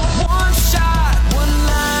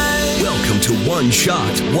One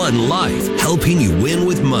shot, one life, helping you win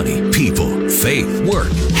with money, people, faith,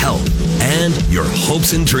 work, health, and your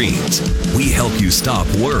hopes and dreams. We help you stop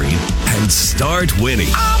worrying and start winning.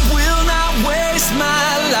 I will not waste my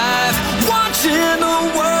life watching the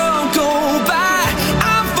world go by.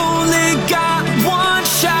 I've only got one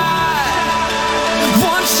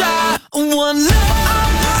shot, one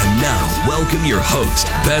life. And now, welcome your host,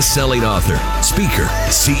 best-selling author, speaker,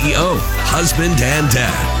 CEO, husband, and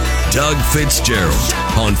dad, Doug Fitzgerald,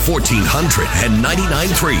 on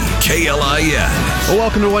 1499.3 KLIN. Well,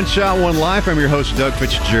 welcome to One Shot, One Life. I'm your host, Doug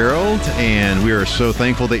Fitzgerald, and we are so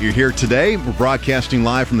thankful that you're here today. We're broadcasting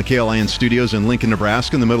live from the KLIN studios in Lincoln,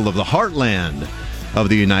 Nebraska, in the middle of the heartland of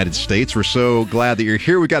the United States. We're so glad that you're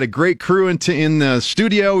here. We got a great crew in the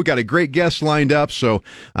studio. We got a great guest lined up, so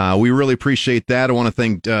we really appreciate that. I want to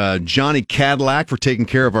thank Johnny Cadillac for taking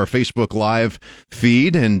care of our Facebook Live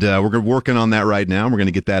feed, and we're working on that right now. We're going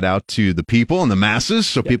to get that out to the people and the masses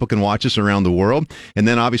so people can watch us around the world. And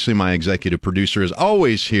then obviously my executive producer is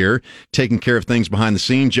always here taking care of things behind the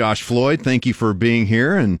scenes, Josh Floyd. Thank you for being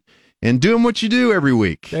here and doing what you do every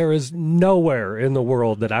week. There is nowhere in the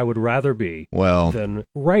world that I would rather be than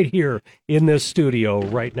right here in this studio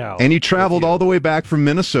right now. And you traveled all the way back from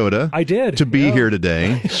Minnesota. I did. To be here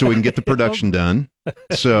today so we can get the production done.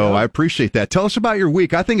 So I appreciate that. Tell us about your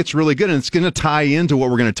week. I think it's really good, and it's going to tie into what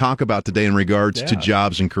we're going to talk about today in regards to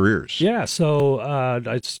jobs and careers. Yeah, so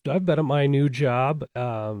I've been at my new job.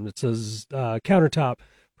 It's a countertop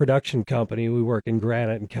production company. We work in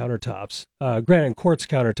granite and countertops, granite and quartz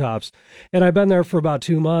countertops. And I've been there for about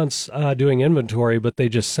 2 months doing inventory, but they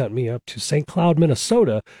just sent me up to St. Cloud,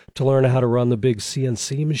 Minnesota to learn how to run the big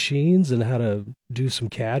CNC machines and how to do some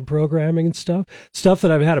CAD programming and stuff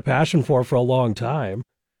that I've had a passion for a long time.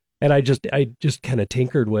 And I just kind of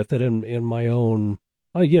tinkered with it in my own,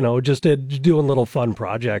 just doing little fun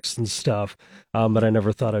projects and stuff. But I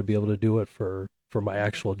never thought I'd be able to do it for my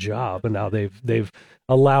actual job, and now they've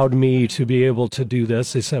allowed me to be able to do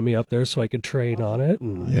this. They sent me up there so I could train on it,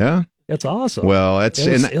 and it's awesome. Well, it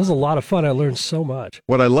was a lot of fun. I learned so much.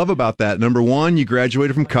 What I love about that, number one, you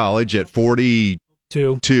graduated from college at 42,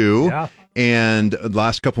 and the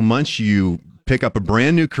last couple months you pick up a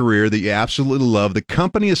brand new career that you absolutely love. The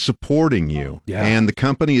company is supporting you, and the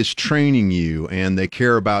company is training you, and they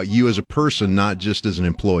care about you as a person, not just as an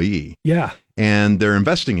employee. Yeah. And they're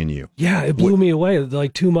investing in you. Yeah, it blew me away.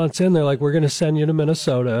 Like 2 months in, they're like, we're going to send you to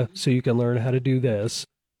Minnesota so you can learn how to do this.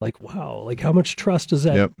 Like, wow, like how much trust does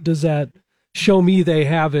that show me they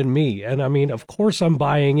have in me? And I mean, of course I'm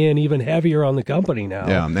buying in even heavier on the company now.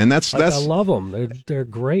 Yeah, and that's I love them. They're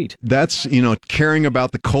great. That's, caring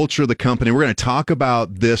about the culture of the company. We're going to talk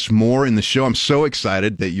about this more in the show. I'm so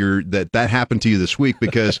excited that that happened to you this week,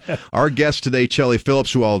 because our guest today, Chelly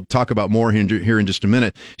Phillips, who I'll talk about more here in just a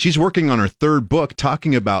minute, she's working on her third book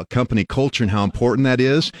talking about company culture and how important that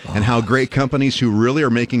is, and how great companies who really are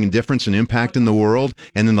making a difference and impact in the world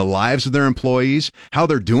and in the lives of their employees, how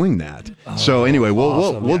they're doing that. So anyway,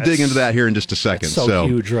 we'll dig into that here in just a second. It's so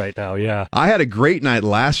huge right now, yeah. I had a great night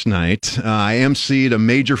last night. I emceed a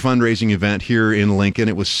major fundraising event here in Lincoln.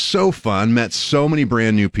 It was so fun. Met so many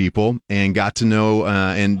brand new people and got to know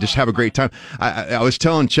and just have a great time. I was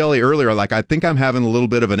telling Chelly earlier, like, I think I'm having a little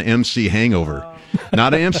bit of an MC hangover.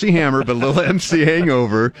 Not an MC Hammer, but a little MC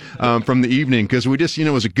hangover from the evening, because we just, it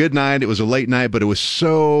was a good night. It was a late night, but it was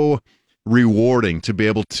so rewarding to be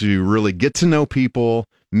able to really get to know people,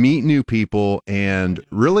 meet new people, and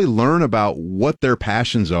really learn about what their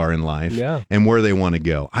passions are in life and where they want to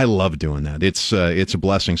go. I love doing that. It's a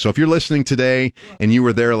blessing. So if you're listening today and you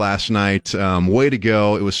were there last night, way to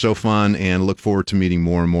go. It was so fun, and look forward to meeting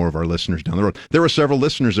more and more of our listeners down the road. There were several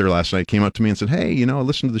listeners there last night, came up to me and said, hey, I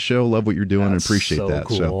listened to the show, love what you're doing, and appreciate that.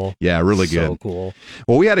 Cool. So yeah, really good. So cool.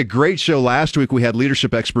 Well, we had a great show last week. We had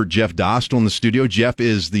leadership expert Jeff Dostal in the studio. Jeff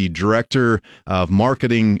is the director of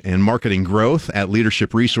marketing and marketing growth at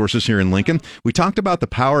Leadership Resources here in Lincoln. We talked about the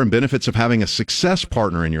power and benefits of having a success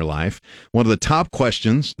partner in your life. One of the top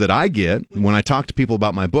questions that I get when I talk to people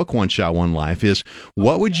about my book, One Shot, One Life, is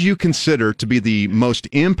what would you consider to be the most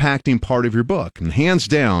impacting part of your book? And hands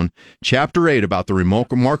down, Chapter 8 about the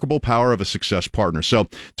remarkable power of a success partner. So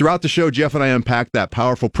throughout the show, Jeff and I unpacked that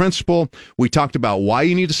powerful principle. We talked about why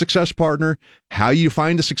you need a success partner, how you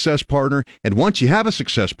find a success partner, and once you have a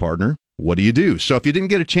success partner, what do you do? So if you didn't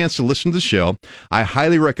get a chance to listen to the show, I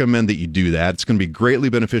highly recommend that you do that. It's going to be greatly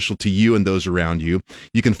beneficial to you and those around you.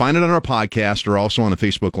 You can find it on our podcast or also on the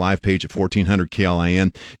Facebook Live page at 1400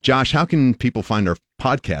 KLIN. Josh, how can people find our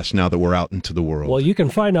podcast now that we're out into the world? Well, you can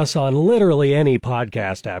find us on literally any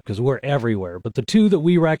podcast app because we're everywhere. But the two that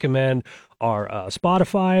we recommend are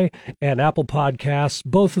Spotify and Apple Podcasts.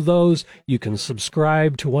 Both of those, you can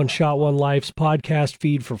subscribe to One Shot One Life's podcast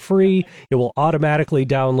feed for free. It will automatically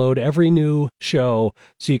download every new show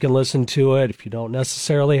so you can listen to it. If you don't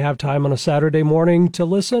necessarily have time on a Saturday morning to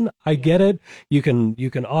listen, I get it. You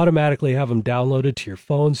can automatically have them downloaded to your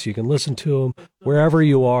phone so you can listen to them wherever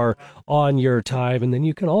you are on your time. And then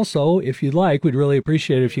you can also, if you'd like, we'd really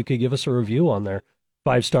appreciate it if you could give us a review on there.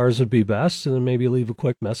 5 stars would be best, and then maybe leave a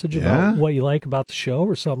quick message about what you like about the show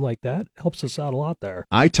or something like that. Helps us out a lot there.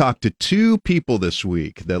 I talked to 2 people this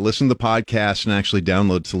week that listen to the podcast and actually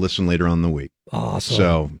download to listen later on in the week. Awesome.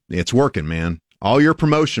 So it's working, man. All your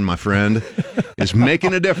promotion, my friend, is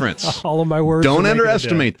making a difference. All of my words. Don't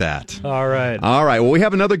underestimate that. All right. All right. Well, we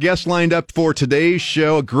have another guest lined up for today's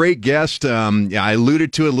show. A great guest. I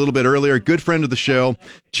alluded to it a little bit earlier. A good friend of the show,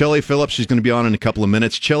 Chelly Phillips. She's going to be on in a couple of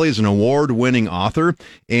minutes. Chelly is an award-winning author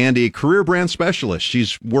and a career brand specialist.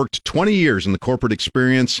 She's worked 20 years in the corporate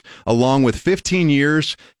experience, along with 15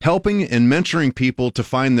 years helping and mentoring people to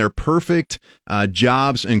find their perfect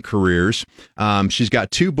jobs and careers. She's got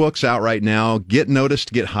 2 books out right now, Get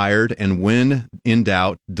Noticed, Get Hired, and When in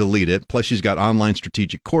Doubt, Delete It. Plus, she's got online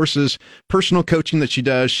strategic courses, personal coaching that she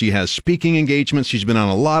does. She has speaking engagements. She's been on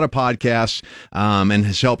a lot of podcasts and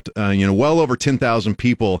has helped well over 10,000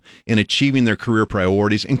 people in achieving their career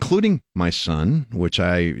priorities, including my son, which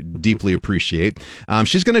I deeply appreciate.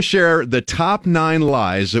 She's going to share the top 9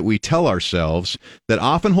 lies that we tell ourselves that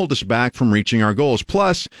often hold us back from reaching our goals.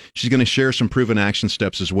 Plus, she's going to share some proven action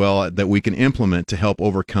steps as well that we can implement to help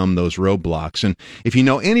overcome those roadblocks. And if you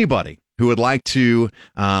know anybody who would like to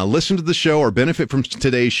listen to the show or benefit from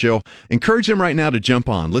today's show, encourage them right now to jump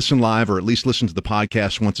on, listen live, or at least listen to the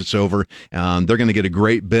podcast once it's over. They're going to get a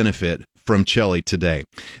great benefit from Chelly today.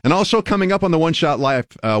 And also coming up on the One Shot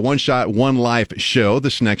One Life show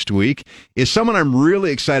this next week is someone I'm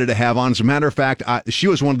really excited to have on. As a matter of fact, she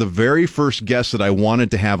was one of the very first guests that I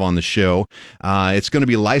wanted to have on the show. It's going to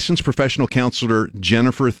be licensed professional counselor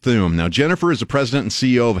Jennifer Thum. Now, Jennifer is the president and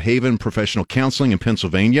CEO of Haven Professional Counseling in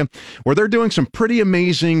Pennsylvania, where they're doing some pretty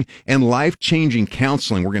amazing and life-changing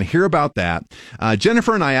counseling. We're going to hear about that.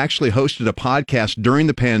 Jennifer and I actually hosted a podcast during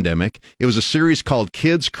the pandemic. It was a series called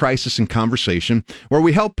Kids, Crisis, and Conversation, where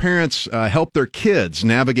we help parents help their kids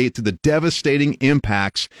navigate through the devastating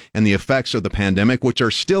impacts and the effects of the pandemic, which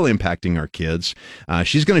are still impacting our kids.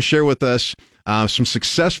 She's going to share with us some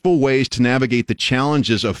successful ways to navigate the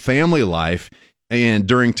challenges of family life and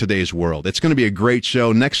during today's world. It's going to be a great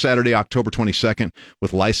show next Saturday, October 22nd,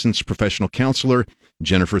 with licensed professional counselor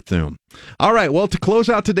Jennifer Thum. All right, well, to close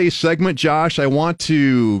out today's segment, Josh, I want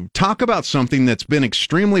to talk about something that's been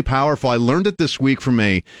extremely powerful. I learned it this week from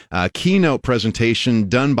a keynote presentation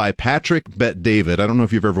done by Patrick Bet-David. I don't know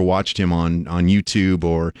if you've ever watched him on YouTube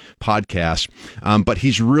or podcasts, but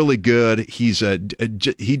he's really good. He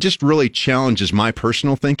just really challenges my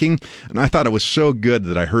personal thinking, and I thought it was so good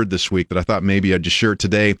that I heard this week that I thought maybe I'd just share it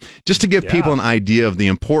today, just to give people an idea of the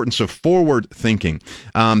importance of forward thinking.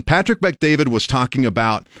 Patrick Bet-David was talking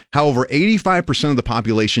about how over 85% of the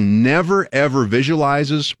population never, ever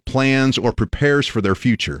visualizes, plans, or prepares for their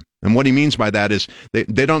future. And what he means by that is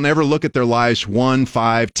they don't ever look at their lives 1,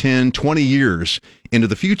 5, 10, 20 years into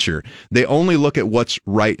the future. They only look at what's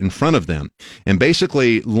right in front of them. And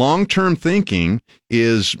basically, long-term thinking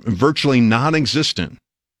is virtually non-existent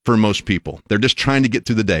for most people. They're just trying to get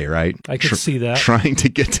through the day, right? I can see that. Trying to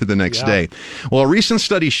get to the next day. Well, a recent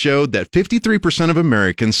study showed that 53% of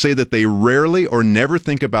Americans say that they rarely or never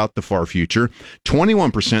think about the far future.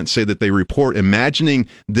 21% say that they report imagining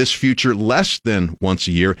this future less than once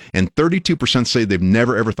a year. And 32% say they've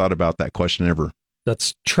never, ever thought about that question ever.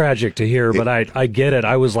 That's tragic to hear, but I get it.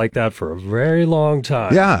 I was like that for a very long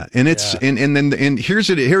time. Yeah, and it's and here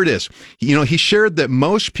it is. You know, he shared that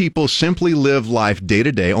most people simply live life day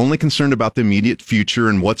to day, only concerned about the immediate future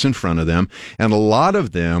and what's in front of them, and a lot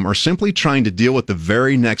of them are simply trying to deal with the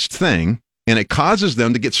very next thing. And it causes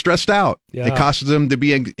them to get stressed out. Yeah. It causes them to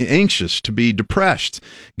be anxious, to be depressed,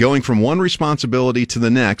 going from one responsibility to the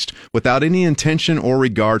next without any intention or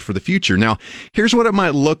regard for the future. Now, here's what it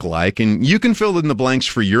might look like, and you can fill in the blanks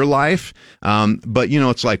for your life, but, you know,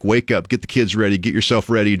 it's like wake up, get the kids ready, get yourself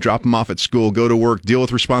ready, drop them off at school, go to work, deal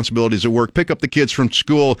with responsibilities at work, pick up the kids from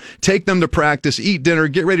school, take them to practice, eat dinner,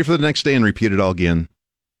 get ready for the next day, and repeat it all again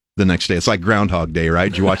the next day. It's like Groundhog Day,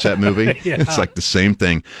 right? Did you watch that movie? Yeah. It's like the same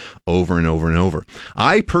thing over and over and over.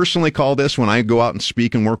 I personally call this, when I go out and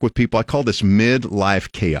speak and work with people, I call this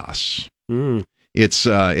midlife chaos.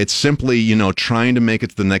 It's simply, trying to make it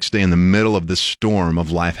to the next day in the middle of this storm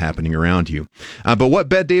of life happening around you. But what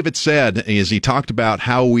Bet David said is he talked about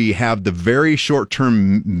how we have the very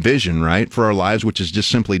short-term vision, right, for our lives, which is just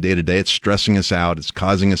simply day to day. It's stressing us out. It's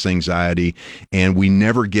causing us anxiety, and we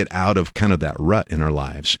never get out of kind of that rut in our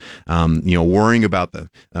lives, worrying about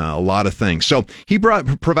a lot of things. So he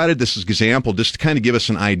provided this example just to kind of give us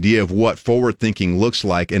an idea of what forward thinking looks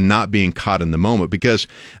like and not being caught in the moment, because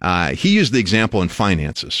he used the example in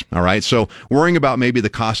finances. All right. So worrying about maybe the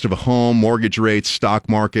cost of a home, mortgage rates, stock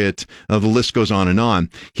market, the list goes on and on.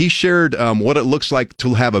 He shared what it looks like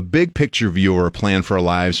to have a big picture view or a plan for our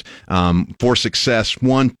lives for success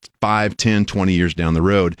 1, 5, 10, 20 years down the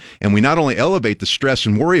road. And we not only elevate the stress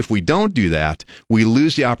and worry, if we don't do that, we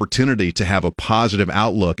lose the opportunity to have a positive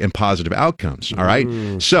outlook and positive outcomes. All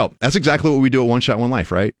right. So that's exactly what we do at One Shot, One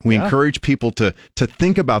Life, right? We encourage people to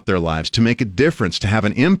think about their lives, to make a difference, to have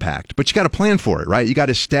an impact, but you got to plan for it, right? You got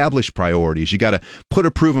to establish priorities. You got to put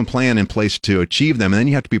a proven plan in place to achieve them, and then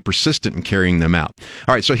you have to be persistent in carrying them out.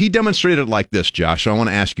 All right, so he demonstrated it like this, Josh. So I want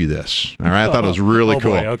to ask you this. All right, I thought it was really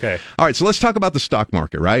cool. Boy, okay. All right, so let's talk about the stock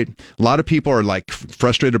market, right? A lot of people are like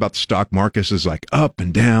frustrated about the stock market. It's like up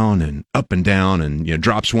and down and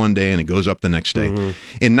drops one day and it goes up the next day.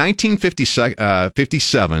 In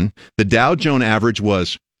 1957, the Dow Jones average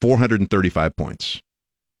was 435 points.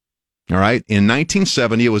 All right. In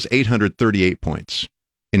 1970, it was 838 points.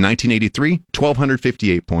 In 1983,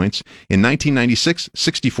 1,258 points. In 1996,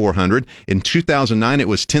 6,400. In 2009, it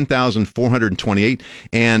was 10,428.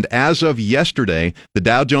 And as of yesterday, the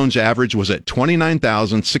Dow Jones average was at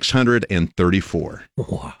 29,634.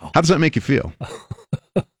 Wow. How does that make you feel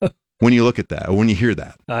when you look at that or when you hear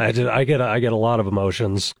that? I get a lot of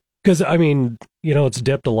emotions. Because, it's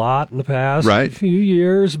dipped a lot in the past few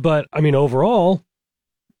years. But, overall,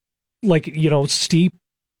 steep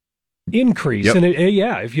increase. Yep. And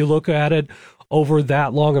if you look at it over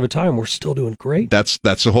that long of a time, we're still doing great. That's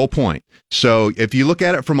the whole point. So if you look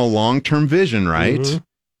at it from a long-term vision, right,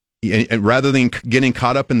 and rather than getting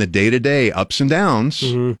caught up in the day-to-day ups and downs,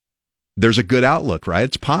 there's a good outlook, right?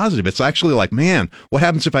 It's positive. It's actually like, man, what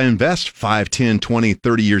happens if I invest 5, 10, 20,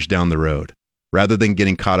 30 years down the road rather than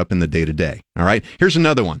getting caught up in the day-to-day? All right. Here's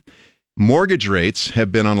another one. Mortgage rates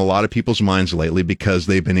have been on a lot of people's minds lately because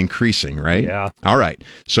they've been increasing, right? Yeah. All right.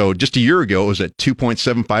 So just a year ago, it was at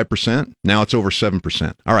 2.75%. Now it's over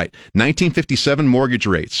 7%. All right. 1957 mortgage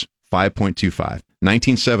rates, 5.25.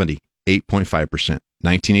 1970, 8.5%.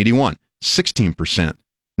 1981, 16%.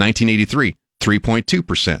 1983, 3.2%.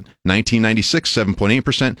 1996,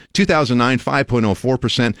 7.8%. 2009,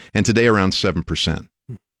 5.04%. And today around 7%.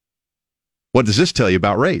 What does this tell you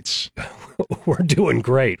about rates? We're doing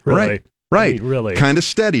great, really. Right. Really. Kind of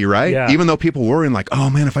steady, right? Yeah. Even though people worrying like, oh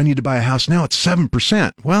man, if I need to buy a house now, it's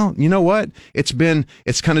 7%. Well, you know what? It's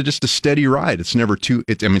kind of just a steady ride. It's never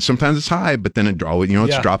sometimes it's high, but then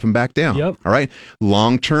it's dropping back down. Yep. All right.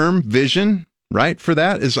 Long-term vision, right? For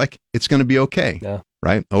that is like, it's going to be okay. Yeah.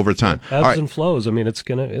 Right. Over time. Ebbs and flows. it's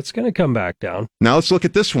going to come back down. Now let's look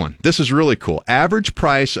at this one. This is really cool. Average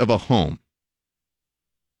price of a home.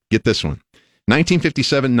 Get this one.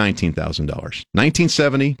 1957, $19,000.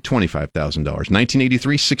 1970, $25,000.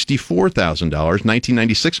 1983, $64,000.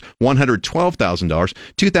 1996, $112,000.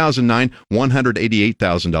 2009,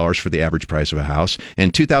 $188,000 for the average price of a house.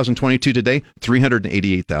 And 2022 today,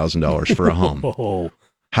 $388,000 for a home. Whoa.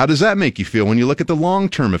 How does that make you feel when you look at the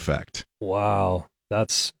long-term effect? Wow.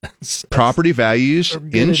 That's property values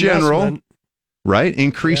in general, right,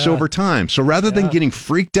 increase over time. So rather than getting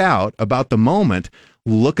freaked out about the moment,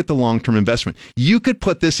 look at the long-term investment. You could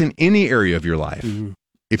put this in any area of your life.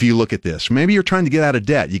 If you look at this, maybe you're trying to get out of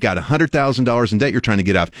debt. You got $100,000 in debt you're trying to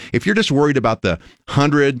get off. If you're just worried about the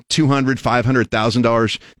 $100,000, $200,000,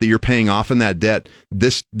 $500,000 that you're paying off in that debt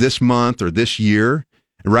this month or this year,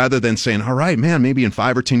 rather than saying, all right, man, maybe in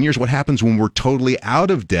 5 or 10 years, what happens when we're totally out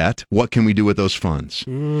of debt? What can we do with those funds?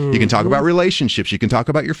 You can talk about relationships. You can talk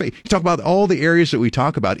about your faith. You can talk about all the areas that we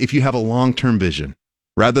talk about if you have a long-term vision,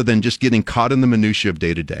 rather than just getting caught in the minutia of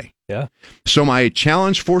day to day. Yeah. So my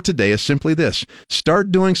challenge for today is simply this.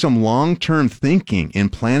 Start doing some long-term thinking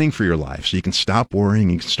and planning for your life so you can stop worrying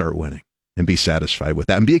and you can start winning and be satisfied with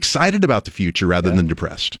that and be excited about the future rather than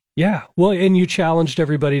depressed. Yeah. Well, and you challenged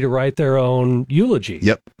everybody to wwrite their own eulogy.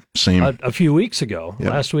 Yep. Same. A few weeks ago. Yep.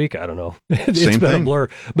 Last week, I don't know. It's Same been thing. A blur.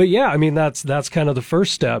 But yeah, that's kind of the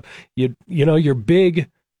first step. You know, your big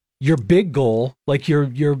goal, like your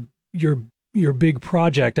big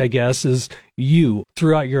project, I guess, is you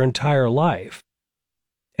throughout your entire life.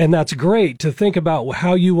 And that's great to think about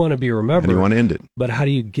how you want to be remembered. How do you want to end it? But how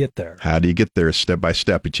do you get there? How do you get there step by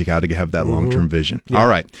step? But you got to have that long-term vision. Yeah. All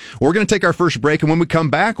right. We're going to take our first break, and when we come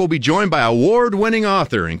back, we'll be joined by award-winning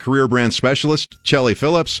author and career brand specialist, Chelly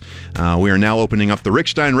Phillips. We are now opening up the Rick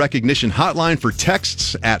Stein Recognition Hotline for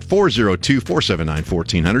texts at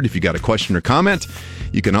 402-479-1400. If you got a question or comment,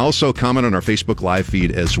 you can also comment on our Facebook Live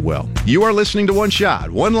feed as well. You are listening to One Shot,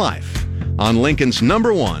 One Life on Lincoln's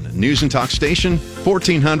number one news and talk station,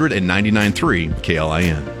 1499.3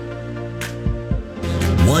 KLIN.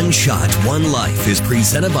 One Shot, One Life is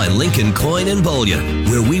presented by Lincoln Coin and Bullion,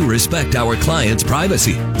 where we respect our clients'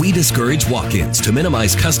 privacy. We discourage walk-ins to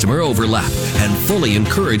minimize customer overlap and fully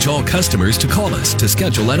encourage all customers to call us to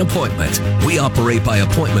schedule an appointment. We operate by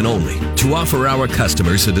appointment only to offer our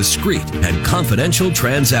customers a discreet and confidential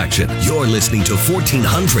transaction. You're listening to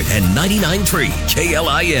 1499.3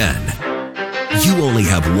 KLIN. You only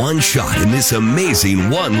have one shot in this amazing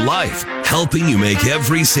one life, helping you make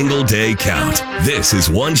every single day count. This is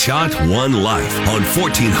One Shot, One Life on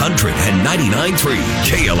 1499.3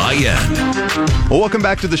 KLIN. Well, welcome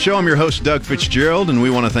back to the show. I'm your host, Doug Fitzgerald, and we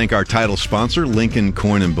want to thank our title sponsor, Lincoln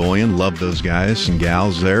Coin and Bullion. Love those guys and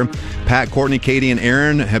gals there. Pat, Courtney, Katie, and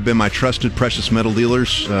Aaron have been my trusted precious metal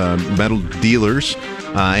dealers,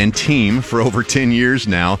 and team for over 10 years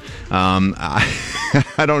now. I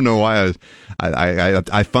don't know why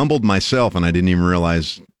I fumbled myself, and I didn't even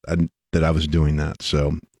realize that I was doing that.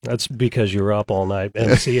 So That's because you were up all night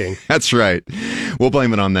emceeing. That's right. We'll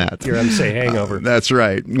blame it on that. Your MC hangover. That's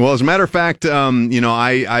right. Well, as a matter of fact,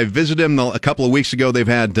 I visited them a couple of weeks ago. They've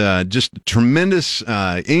had just tremendous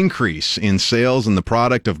increase in sales and the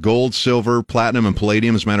product of gold, silver, platinum, and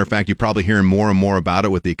palladium. As a matter of fact, you're probably hearing more and more about it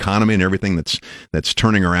with the economy and everything that's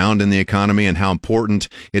turning around in the economy, and how important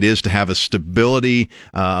it is to have a stability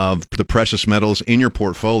of the precious metals in your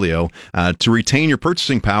portfolio to retain your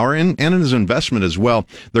purchasing power and as an investment as well.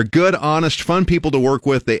 They're good, honest, fun people to work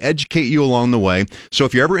with. They educate you along the way. So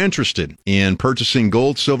if you're ever interested in purchasing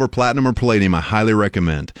gold, silver, platinum, or palladium, I highly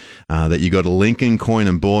recommend that you go to Lincoln Coin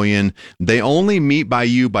and Bullion. They only meet by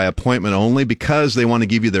appointment only, because they want to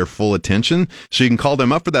give you their full attention. So you can call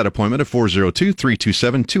them up for that appointment at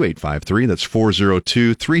 402-327-2853. That's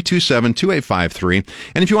 402-327-2853.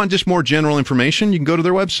 And if you want just more general information, you can go to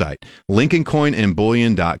their website,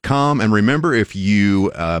 LincolnCoinandBullion.com. And remember, if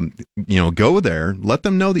you go there, let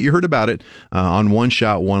them know that you heard about it on One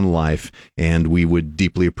Shot, One Life, and we would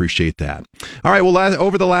deeply appreciate that. All right, well,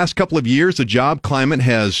 over the last couple of years, the job climate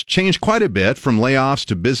has changed quite a bit, from layoffs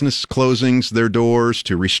to business closings their doors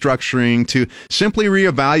to restructuring to simply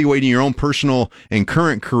reevaluating your own personal and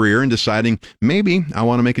current career and deciding, maybe I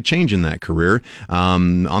want to make a change in that career.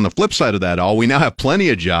 On the flip side of that all, we now have plenty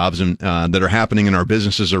of jobs that are happening in our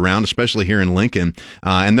businesses around, especially here in Lincoln,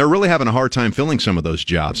 and they're really having a hard time filling some of those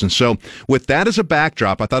jobs. And so with that as a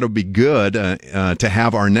backdrop, I thought it would be good to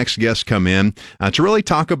have our next guest come in to really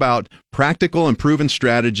talk about practical and proven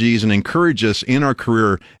strategies and encourage us in our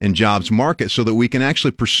career and jobs market so that we can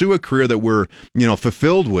actually pursue a career that we're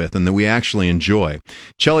fulfilled with and that we actually enjoy.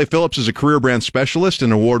 Chelly Phillips is a career brand specialist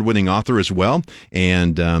and award-winning author as well,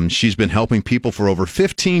 and she's been helping people for over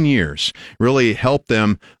 15 years, really help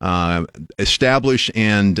them establish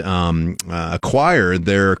and acquire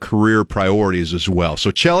their career priorities as well.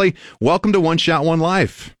 So Chelly, welcome to One Shot, One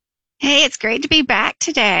Life. Hey, it's great to be back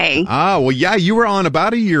today. Well, yeah, you were on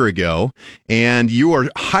about a year ago, and you were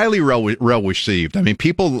highly well received. I mean,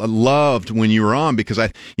 people loved when you were on, because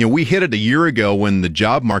we hit it a year ago when the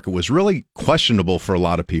job market was really questionable for a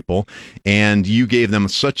lot of people, and you gave them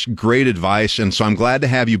such great advice. And so I'm glad to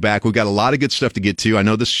have you back. We've got a lot of good stuff to get to. I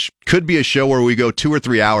know this could be a show where we go 2 or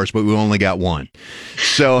 3 hours, but we only got one.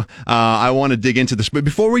 So I want to dig into this. But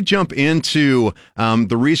before we jump into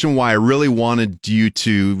the reason why I really wanted you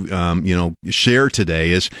to share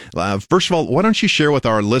today is, first of all, why don't you share with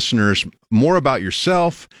our listeners more about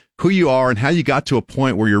yourself, who you are, and how you got to a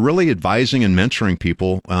point where you're really advising and mentoring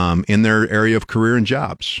people in their area of career and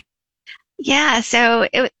jobs? Yeah, so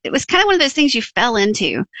it was kind of one of those things you fell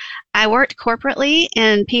into. I worked corporately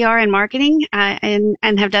in PR and marketing and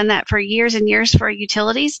have done that for years and years for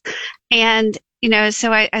utilities. And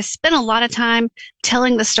so I spent a lot of time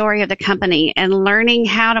telling the story of the company and learning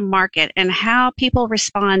how to market and how people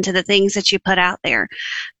respond to the things that you put out there.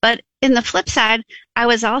 But in the flip side, I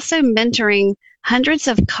was also mentoring hundreds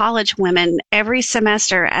of college women every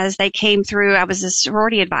semester as they came through. I was a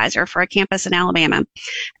sorority advisor for a campus in Alabama.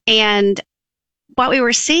 And what we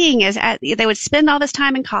were seeing is they would spend all this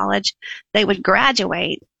time in college, they would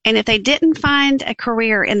graduate, and if they didn't find a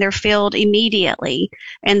career in their field immediately,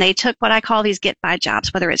 and they took what I call these get-by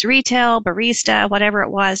jobs, whether it's retail, barista, whatever it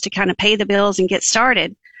was, to kind of pay the bills and get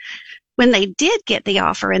started, when they did get the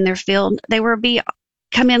offer in their field, they were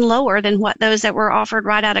come in lower than what those that were offered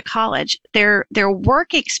right out of college. Their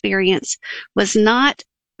work experience was not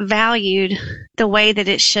valued the way that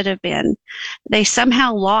it should have been. They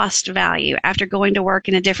somehow lost value after going to work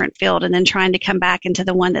in a different field and then trying to come back into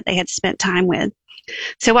the one that they had spent time with.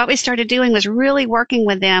 So what we started doing was really working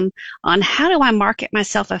with them on how do I market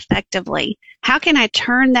myself effectively? How can I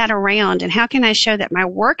turn that around? And how can I show that my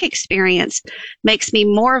work experience makes me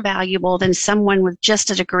more valuable than someone with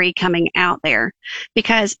just a degree coming out there?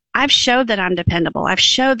 Because I've showed that I'm dependable. I've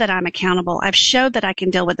showed that I'm accountable. I've showed that I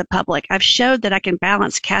can deal with the public. I've showed that I can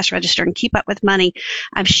balance cash register and keep up with money.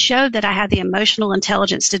 I've showed that I have the emotional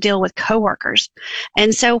intelligence to deal with coworkers.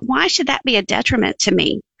 And so why should that be a detriment to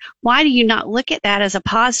me? Why do you not look at that as a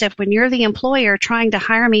positive when you're the employer trying to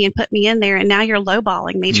hire me and put me in there, and now you're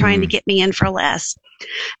lowballing me, trying to get me in for less?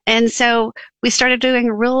 And so we started doing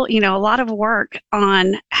a lot of work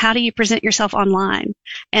on how do you present yourself online,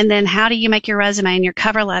 and then how do you make your resume and your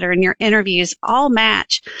cover letter and your interviews all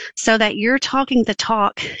match so that you're talking the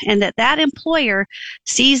talk, and that employer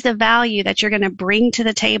sees the value that you're going to bring to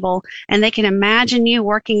the table, and they can imagine you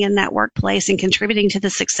working in that workplace and contributing to the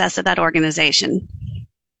success of that organization.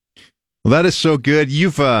 Well, that is so good.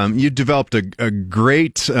 You've developed a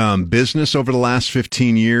great business over the last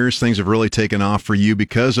 15 years. Things have really taken off for you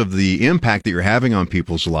because of the impact that you're having on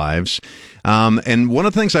people's lives. And one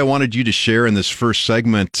of the things I wanted you to share in this first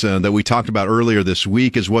segment that we talked about earlier this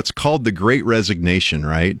week is what's called the Great Resignation,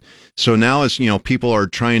 right? So now as, people are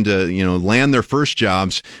trying to, land their first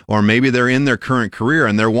jobs, or maybe they're in their current career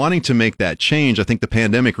and they're wanting to make that change. I think the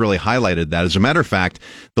pandemic really highlighted that. As a matter of fact,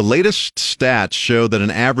 the latest stats show that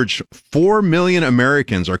an average 4 million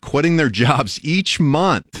Americans are quitting their jobs each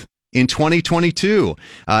month in 2022.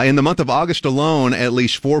 In the month of August alone, at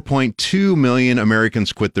least 4.2 million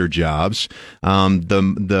Americans quit their jobs.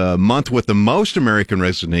 The month with the most American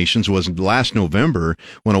resignations was last November,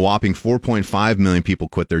 when a whopping 4.5 million people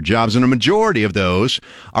quit their jobs. And a majority of those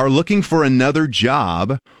are looking for another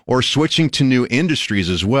job or switching to new industries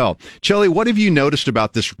as well. Chelly, what have you noticed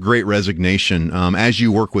about this Great Resignation as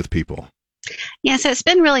you work with people? Yeah, so it's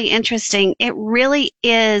been really interesting. It really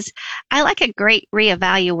is. I like a great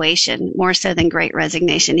reevaluation more so than great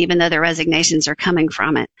resignation, even though the resignations are coming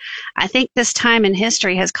from it. I think this time in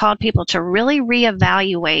history has called people to really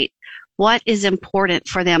reevaluate what is important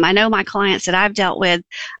for them. I know my clients that I've dealt with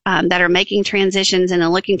that are making transitions and are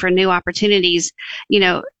looking for new opportunities,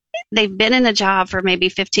 they've been in a job for maybe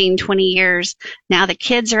 15, 20 years. Now the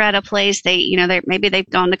kids are at a place maybe they've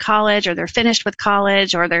gone to college, or they're finished with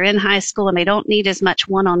college, or they're in high school and they don't need as much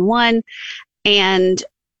one-on-one. And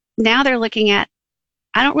now they're looking at,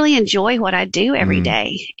 I don't really enjoy what I do every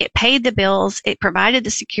day. It paid the bills. It provided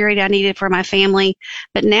the security I needed for my family.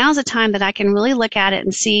 But now's a time that I can really look at it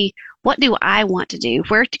and see, what do I want to do?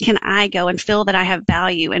 Where can I go and feel that I have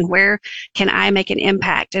value? And where can I make an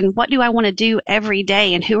impact? And what do I want to do every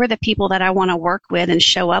day? And who are the people that I want to work with and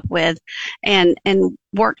show up with and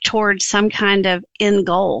work towards some kind of end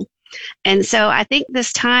goal? And so I think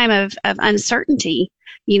this time of uncertainty,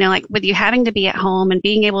 like with you having to be at home and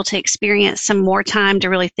being able to experience some more time to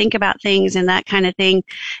really think about things and that kind of thing,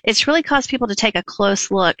 it's really caused people to take a close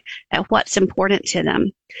look at what's important to them.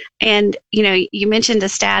 And, you mentioned a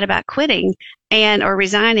stat about quitting or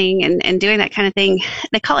resigning and doing that kind of thing.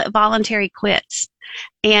 They call it voluntary quits.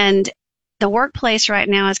 And the workplace right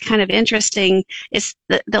now is kind of interesting. It's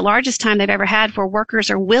the largest time they've ever had where workers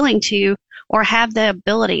are willing to or have the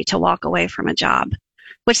ability to walk away from a job,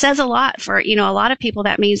 which says a lot for, a lot of people.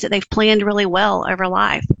 That means that they've planned really well over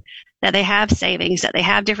life, that they have savings, that they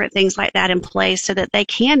have different things like that in place so that they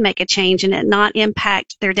can make a change and it not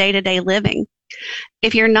impact their day-to-day living.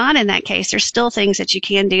 If you're not in that case, there's still things that you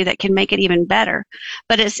can do that can make it even better.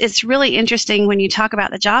 But it's really interesting when you talk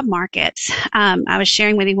about the job markets. I was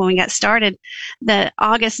sharing with you when we got started, the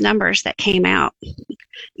August numbers that came out.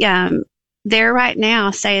 There right now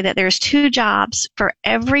say that there's 2 jobs for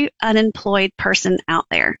every unemployed person out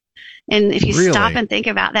there. And if you stop and think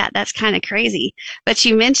about that, that's kind of crazy. But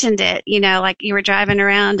you mentioned it, like you were driving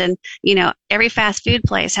around and, every fast food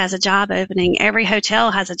place has a job opening. Every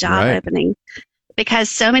hotel has a job opening. Because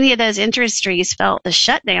so many of those industries felt the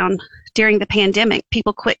shutdown during the pandemic.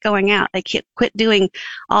 People quit going out. They quit doing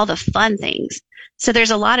all the fun things. So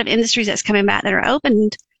there's a lot of industries that's coming back that are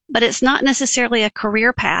opened, but it's not necessarily a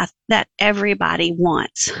career path that everybody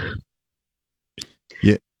wants.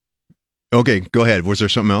 Yeah. Okay, go ahead. Was there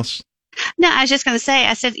something else? No, I was just going to say,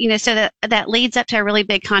 I said, so that leads up to a really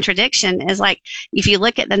big contradiction is like, if you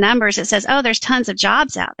look at the numbers, it says, oh, there's tons of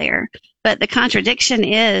jobs out there. But the contradiction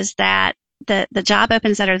is that the job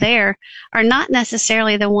opens that are there are not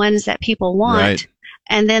necessarily the ones that people want. Right.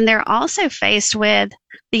 And then they're also faced with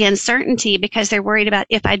the uncertainty because they're worried about,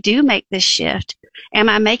 if I do make this shift, am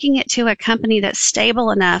I making it to a company that's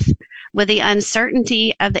stable enough with the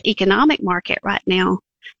uncertainty of the economic market right now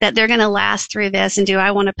that they're going to last through this? And do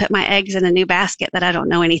I want to put my eggs in a new basket that I don't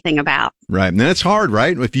know anything about? Right. And it's hard,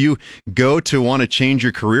 right? If you go to want to change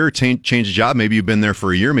your career, change a job, maybe you've been there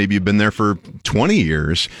for a year, maybe you've been there for 20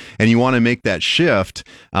 years, and you want to make that shift.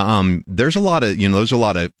 There's a lot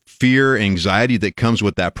of fear, anxiety that comes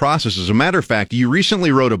with that process. As a matter of fact, you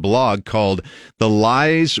recently wrote a blog called "The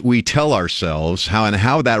Lies We Tell Ourselves,"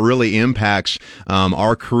 how that really impacts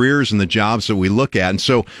our careers and the jobs that we look at. And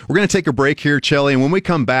so we're going to take a break here, Chelly, and when we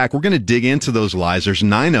come back, we're going to dig into those lies. There's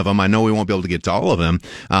 9 of them. I know we won't be able to get to all of them,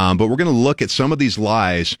 but we're going to look at some of these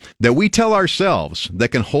lies that we tell ourselves that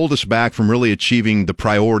can hold us back from really achieving the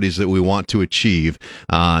priorities that we want to achieve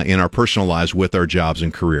in our personal lives with our jobs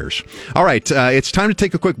and careers. All right, it's time to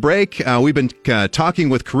take a quick break. We've been talking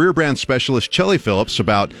with career brand specialist Chelly Phillips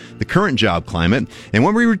about the current job climate, and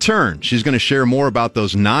when we return, she's going to share more about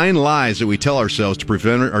those 9 lies that we tell ourselves to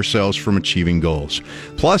prevent ourselves from achieving goals.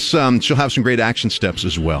 Plus, she'll have some great action steps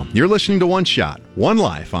as well. You're listening to One Shot, One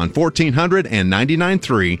Life on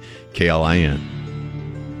 1499.3 KLIN.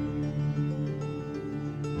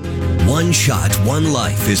 One Shot, One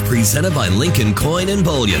Life is presented by Lincoln Coin and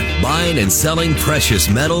Bullion, buying and selling precious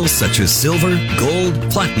metals such as silver, gold,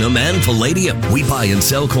 platinum, and palladium. We buy and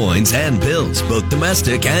sell coins and bills, both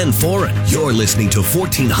domestic and foreign. You're listening to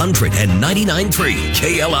 1499.3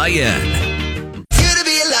 KLIN. Good to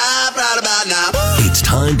be alive right about now. It's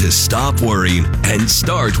time to stop worrying and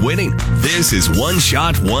start winning. This is One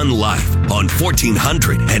Shot, One Life on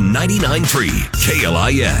 1499.3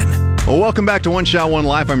 KLIN. Well, welcome back to One Shot, One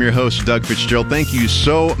Life. I'm your host, Doug Fitzgerald. Thank you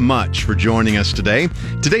so much for joining us today.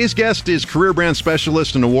 Today's guest is career brand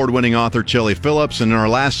specialist and award-winning author Chelly Phillips. And in our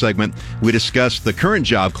last segment, we discussed the current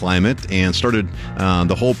job climate and started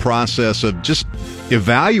the whole process of just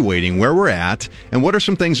evaluating where we're at and what are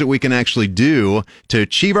some things that we can actually do to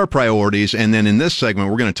achieve our priorities. And then in this segment,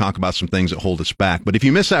 we're going to talk about some things that hold us back. But if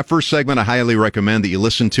you missed that first segment, I highly recommend that you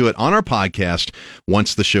listen to it on our podcast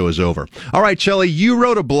once the show is over. All right, Chelly, you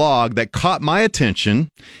wrote a blog that caught my attention,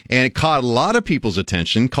 and it caught a lot of people's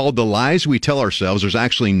attention, called The Lies We Tell Ourselves. There's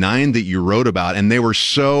actually 9 that you wrote about, and they were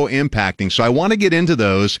so impacting. So I want to get into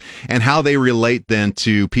those and how they relate then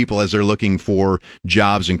to people as they're looking for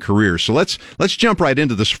jobs and careers. So let's jump right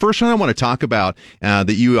into this. First one I want to talk about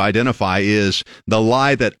that you identify is the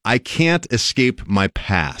lie that I can't escape my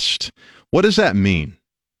past. What does that mean?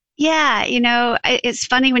 Yeah, it's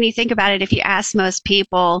funny when you think about it. If you ask most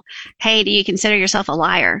people, hey, do you consider yourself a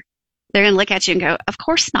liar? They're going to look at you and go, of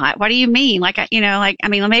course not. What do you mean?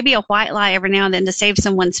 Maybe a white lie every now and then to save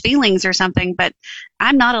someone's feelings or something, but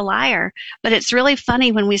I'm not a liar. But it's really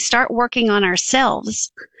funny when we start working on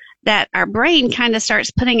ourselves that our brain kind of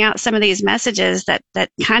starts putting out some of these messages that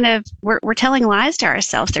kind of we're telling lies to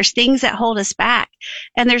ourselves. There's things that hold us back,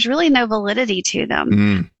 and there's really no validity to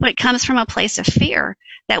them. But it comes from a place of fear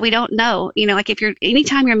that we don't know.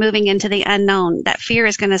 Anytime you're moving into the unknown, that fear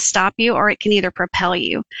is going to stop you, or it can either propel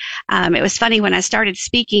you. It was funny when I started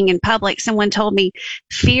speaking in public, someone told me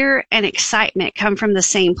fear and excitement come from the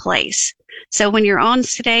same place. So when you're on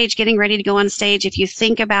stage, getting ready to go on stage, if you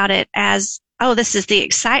think about it as, oh, this is the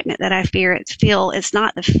excitement that I feel, it's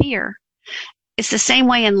not the fear. It's the same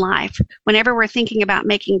way in life. Whenever we're thinking about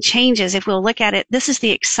making changes, if we'll look at it, this is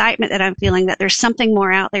the excitement that I'm feeling, that there's something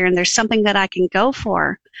more out there and there's something that I can go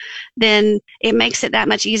for, then it makes it that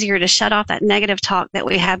much easier to shut off that negative talk that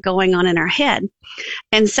we have going on in our head.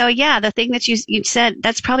 And so, yeah, the thing that you said,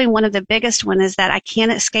 that's probably one of the biggest one, is that I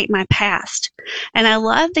can't escape my past. And I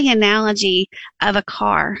love the analogy of a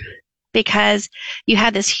car, because you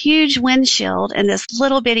have this huge windshield and this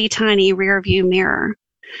little bitty tiny rear view mirror.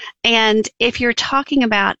 And if you're talking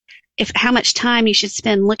about how much time you should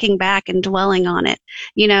spend looking back and dwelling on it,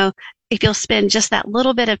 if you'll spend just that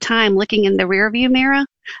little bit of time looking in the rear view mirror,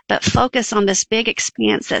 but focus on this big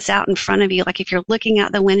expanse that's out in front of you. Like if you're looking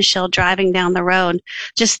out the windshield driving down the road,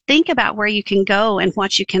 just think about where you can go and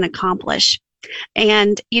what you can accomplish.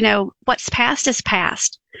 And, what's past is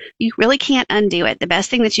past. You really can't undo it. The best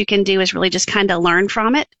thing that you can do is really just kind of learn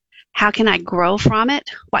from it. How can I grow from it?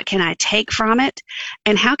 What can I take from it?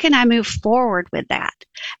 And how can I move forward with that?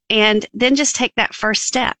 And then just take that first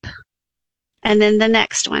step. And then the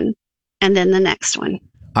next one. And then the next one.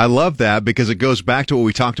 I love that because it goes back to what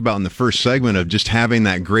we talked about in the first segment of just having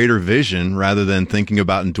that greater vision rather than thinking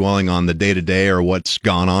about and dwelling on the day-to-day or what's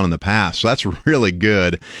gone on in the past. So that's really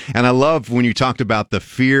good. And I love when you talked about the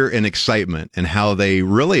fear and excitement and how they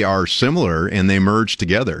really are similar and they merge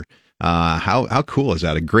together. How cool is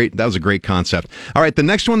that? That was a great concept. All right. The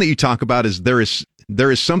next one that you talk about is there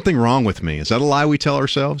is something wrong with me. Is that a lie we tell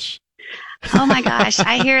ourselves? Oh my gosh,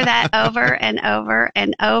 I hear that over and over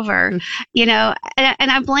and over, and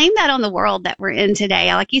I blame that on the world that we're in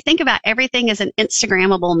today. Like, you think about everything as an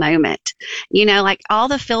Instagrammable moment, like all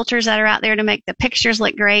the filters that are out there to make the pictures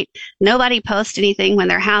look great. Nobody posts anything when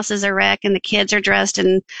their house is a wreck and the kids are dressed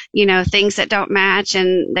in, things that don't match,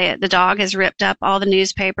 and the dog has ripped up all the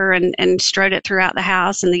newspaper and strode it throughout the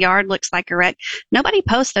house and the yard looks like a wreck. Nobody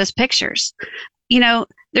posts those pictures.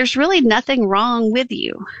 There's really nothing wrong with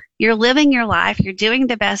you. You're living your life. You're doing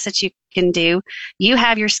the best that you can do. You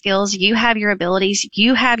have your skills. You have your abilities.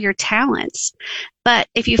 You have your talents. But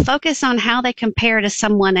if you focus on how they compare to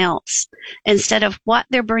someone else instead of what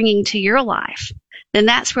they're bringing to your life, then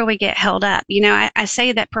that's where we get held up. I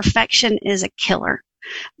say that perfection is a killer.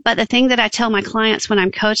 But the thing that I tell my clients when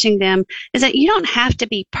I'm coaching them is that you don't have to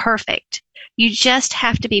be perfect. You just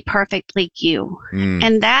have to be perfectly you.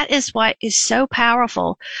 And that is what is so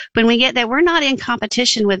powerful when we get that we're not in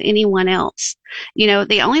competition with anyone else.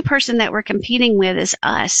 The only person that we're competing with is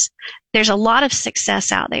us. There's a lot of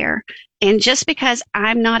success out there. And just because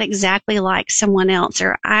I'm not exactly like someone else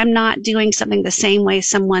or I'm not doing something the same way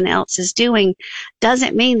someone else is doing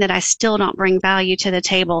doesn't mean that I still don't bring value to the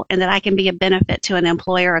table and that I can be a benefit to an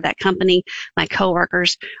employer or that company, my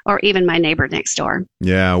coworkers, or even my neighbor next door.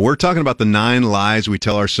 Yeah, we're talking about the 9 lies we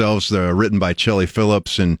tell ourselves. They're written by Shelley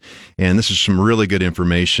Phillips, and this is some really good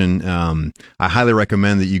information. I highly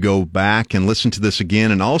recommend that you go back and listen to this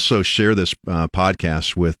again and also share this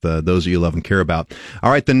podcast with those that you love and care about.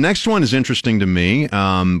 All right, the next one is interesting to me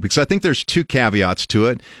because I think there's 2 caveats to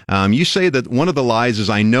it. You say that one of the lies is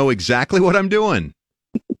I know exactly what I'm doing.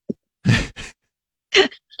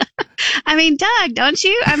 I mean, Doug, don't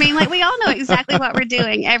you? I mean, we all know exactly what we're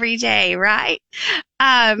doing every day, right?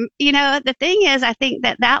 The thing is, I think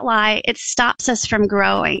that lie, it stops us from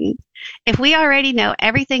growing. If we already know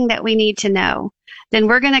everything that we need to know, then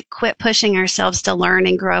we're going to quit pushing ourselves to learn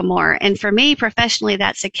and grow more. And for me, professionally,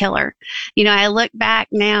 that's a killer. I look back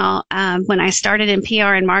now, when I started in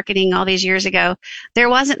PR and marketing all these years ago, there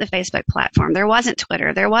wasn't the Facebook platform. There wasn't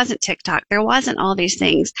Twitter. There wasn't TikTok. There wasn't all these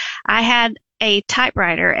things. I had a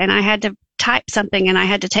typewriter and I had to type something and I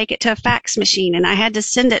had to take it to a fax machine and I had to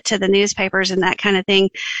send it to the newspapers and that kind of thing.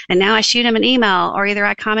 And now I shoot them an email or either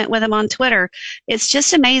I comment with them on Twitter. It's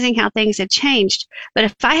just amazing how things have changed. But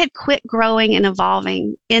if I had quit growing and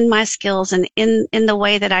evolving in my skills and in the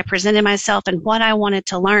way that I presented myself and what I wanted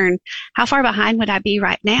to learn, how far behind would I be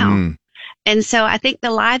right now? And so I think the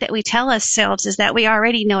lie that we tell ourselves is that we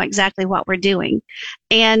already know exactly what we're doing.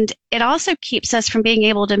 And it also keeps us from being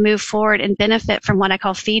able to move forward and benefit from what I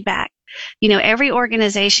call feedback. Every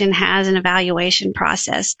organization has an evaluation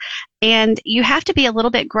process, and you have to be a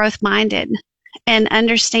little bit growth-minded and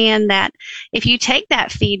understand that if you take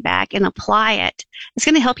that feedback and apply it, it's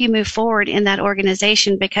going to help you move forward in that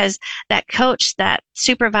organization because that coach, that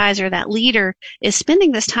supervisor, that leader is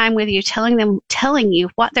spending this time with you, telling you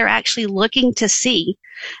what they're actually looking to see.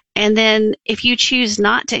 And then if you choose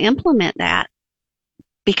not to implement that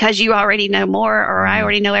because you already know more or I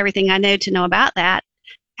already know everything I know to know about that,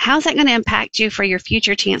 how's that going to impact you for your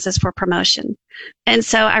future chances for promotion? And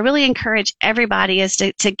so I really encourage everybody is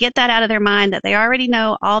to get that out of their mind that they already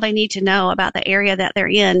know all they need to know about the area that they're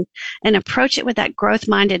in and approach it with that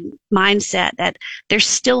growth-minded mindset that there's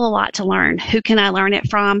still a lot to learn. Who can I learn it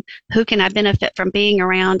from? Who can I benefit from being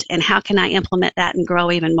around? And how can I implement that and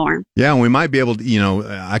grow even more? Yeah, and we might be able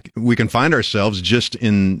to, we can find ourselves just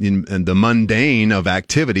in the mundane of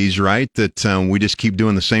activities, right? That we just keep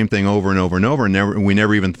doing the same thing over and over and over and we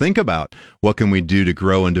never even think about what can we do to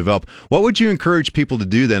grow and develop. What would you encourage people to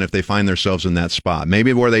do then if they find themselves in that spot?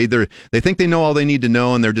 Maybe where they think they know all they need to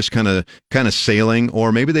know and they're just kind of sailing,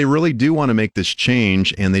 or maybe they really do want to make this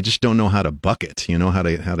change and they just don't know how to buck it, how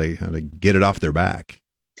to get it off their back.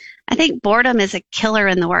 I think boredom is a killer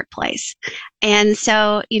in the workplace. And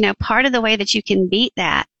so, part of the way that you can beat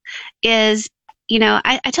that is,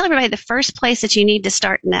 I tell everybody the first place that you need to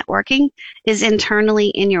start networking is internally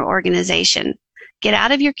in your organization. Get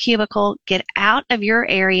out of your cubicle, get out of your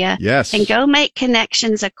area, yes, and go make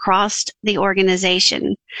connections across the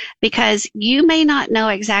organization. because you may not know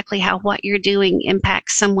exactly how what you're doing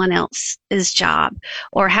impacts someone else's job,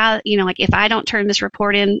 or how, like if I don't turn this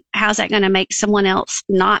report in, how's that going to make someone else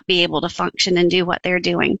not be able to function and do what they're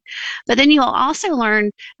doing? But then you'll also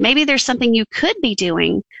learn maybe there's something you could be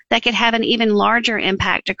doing that could have an even larger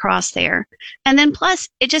impact across there. And then plus,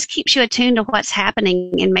 it just keeps you attuned to what's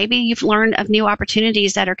happening. And maybe you've learned of new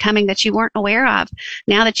opportunities that are coming that you weren't aware of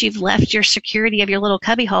now that you've left your security of your little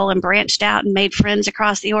cubbyhole and branched out and made friends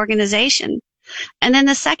across the organization. And then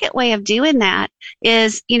the second way of doing that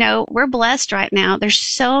is, we're blessed right now. There's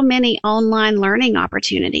so many online learning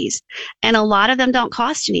opportunities, and a lot of them don't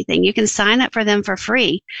cost anything. You can sign up for them for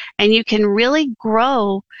free, and you can really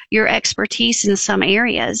grow your expertise in some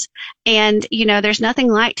areas. And, there's nothing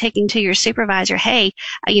like taking to your supervisor, hey,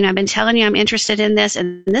 I've been telling you I'm interested in this,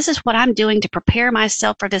 and this is what I'm doing to prepare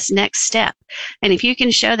myself for this next step. And if you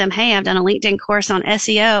can show them, hey, I've done a LinkedIn course on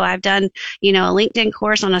SEO, I've done, a LinkedIn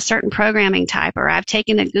course on a certain programming type, or I've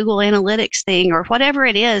taken a Google Analytics thing, or whatever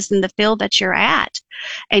it is in the field that you're at,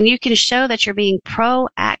 and you can show that you're being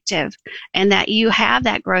proactive and that you have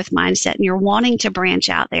that growth mindset and you're wanting to branch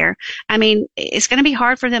out there. I mean, it's going to be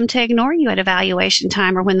hard for them to ignore you at evaluation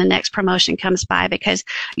time or when the next promotion comes by, because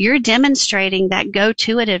you're demonstrating that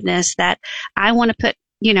go-to-itiveness that I want to put,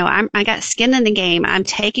 I got skin in the game. I'm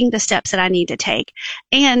taking the steps that I need to take.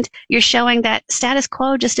 And you're showing that status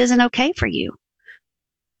quo just isn't okay for you.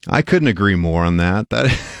 I couldn't agree more on that.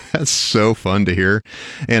 That's so fun to hear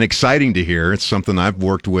and exciting to hear. It's something I've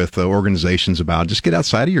worked with organizations about. Just get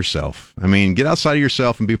outside of yourself. Get outside of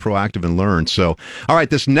yourself and be proactive and learn. So, all right,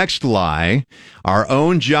 this next lie, our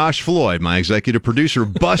own Josh Floyd, my executive producer,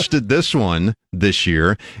 busted this one this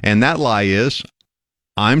year. And that lie is,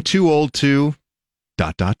 I'm too old to ...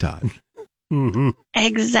 Mm-hmm.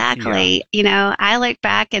 Exactly. Yeah. I look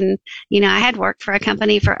back and, I had worked for a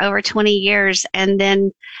company for over 20 years and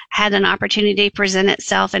then had an opportunity to present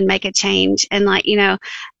itself and make a change. And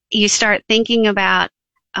you start thinking about,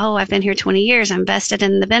 oh, I've been here 20 years. I'm vested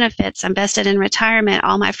in the benefits. I'm vested in retirement.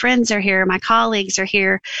 All my friends are here. My colleagues are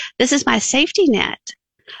here. This is my safety net.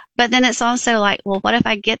 But then it's also like, well, what if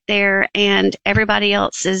I get there and everybody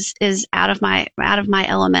else is out of my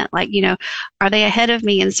element? Are they ahead of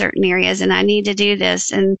me in certain areas and I need to do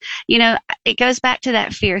this? And, it goes back to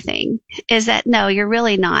that fear thing, is that no, you're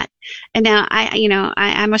really not. And now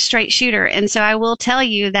I'm a straight shooter. And so I will tell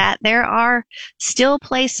you that there are still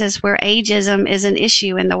places where ageism is an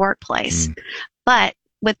issue in the workplace. But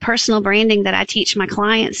with personal branding that I teach my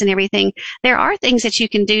clients and everything, there are things that you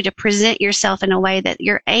can do to present yourself in a way that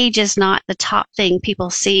your age is not the top thing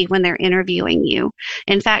people see when they're interviewing you.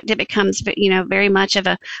 In fact, it becomes, very much of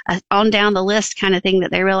a on down the list kind of thing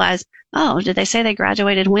that they realize, oh, did they say they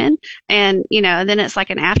graduated when? And, then it's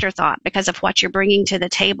like an afterthought because of what you're bringing to the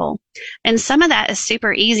table. And some of that is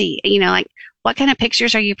super easy. Like, what kind of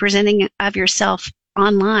pictures are you presenting of yourself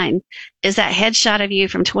online? Is that headshot of you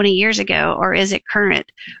from 20 years ago, or is it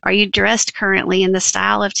current? Are you dressed currently in the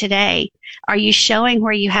style of today? Are you showing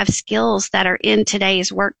where you have skills that are in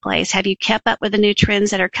today's workplace? Have you kept up with the new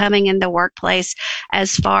trends that are coming in the workplace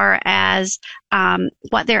as far as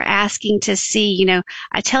what they're asking to see?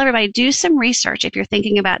 I tell everybody, do some research if you're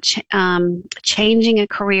thinking about changing a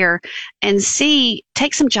career, and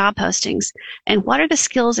take some job postings and what are the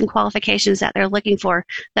skills and qualifications that they're looking for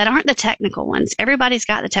that aren't the technical ones. Everybody's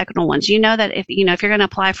got the technical ones. That if you're going to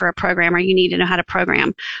apply for a programmer, you need to know how to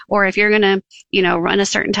program. Or if you're going to, run a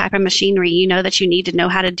certain type of machinery, that you need to know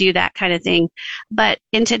how to do that kind of thing. But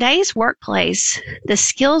in today's workplace, the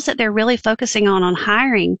skills that they're really focusing on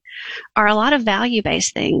hiring are a lot of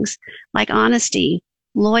value-based things like honesty,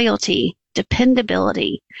 loyalty,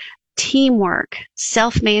 dependability, teamwork,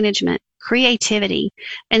 self-management, creativity.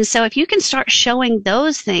 And so if you can start showing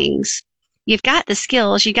those things, you've got the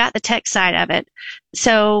skills, you got the tech side of it.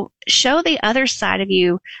 So show the other side of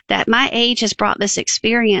you that my age has brought this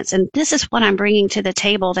experience and this is what I'm bringing to the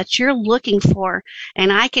table that you're looking for,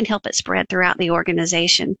 and I can help it spread throughout the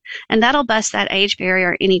organization. And that'll bust that age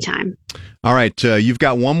barrier anytime. All right. You've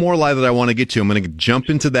got one more lie that I want to get to. I'm going to jump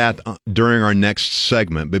into that during our next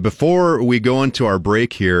segment. But before we go into our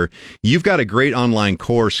break here, you've got a great online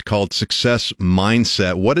course called Success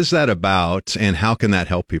Mindset. What is that about and how can that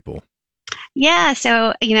help people? Yeah.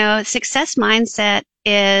 So, Success Mindset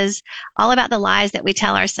is all about the lies that we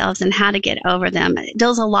tell ourselves and how to get over them. It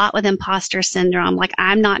deals a lot with imposter syndrome, like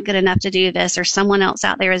I'm not good enough to do this, or someone else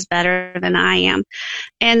out there is better than I am.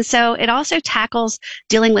 And so it also tackles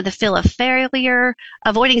dealing with the feel of failure,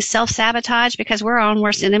 avoiding self-sabotage, because we're our own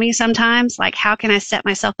worst enemy sometimes. Like, how can I set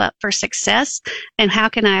myself up for success, and how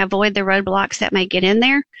can I avoid the roadblocks that may get in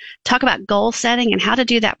there? Talk about goal setting and how to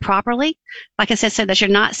do that properly. Like I said, so that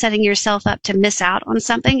you're not setting yourself up to miss out on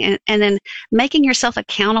something, and then making yourself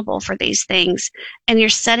accountable for these things, and you're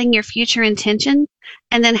setting your future intention,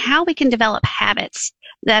 and then how we can develop habits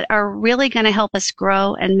that are really going to help us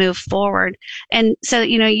grow and move forward. And so,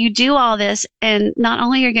 you do all this, and not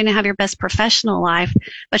only are you going to have your best professional life,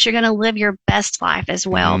 but you're going to live your best life as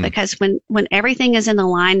well. Because when everything is in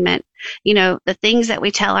alignment, the things that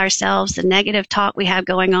we tell ourselves, the negative talk we have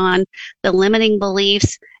going on, the limiting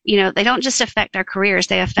beliefs, they don't just affect our careers,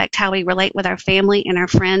 they affect how we relate with our family and our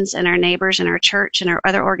friends and our neighbors and our church and our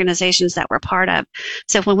other organizations that we're part of.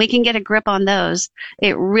 So when we can get a grip on those,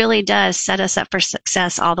 it really does set us up for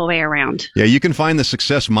success all the way around. Yeah, you can find the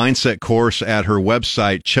Success Mindset course at her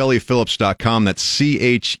website, ChellyPhillips.com. That's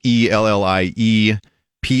ChelliPhillips.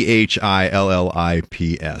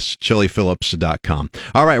 ChellyPhillips.com.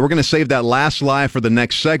 All right, we're going to save that last lie for the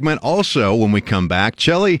next segment. Also, when we come back,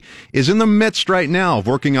 Chelly is in the midst right now of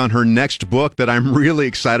working on her next book that I'm really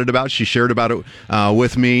excited about. She shared about it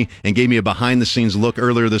with me and gave me a behind-the-scenes look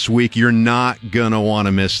earlier this week. You're not going to want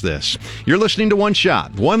to miss this. You're listening to One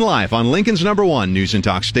Shot, One Life on Lincoln's #1 News and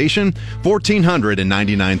Talk station,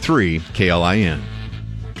 1499.3 KLIN.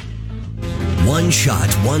 One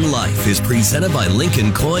Shot, One Life is presented by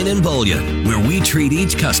Lincoln Coin and Bullion, where we treat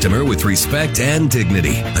each customer with respect and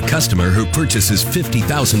dignity. A customer who purchases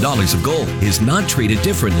 $50,000 of gold is not treated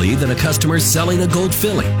differently than a customer selling a gold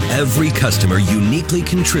filling. Every customer uniquely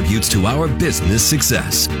contributes to our business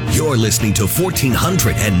success. You're listening to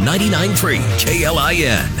 1499.3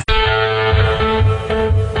 KLIN.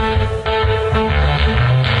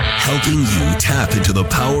 Helping you tap into the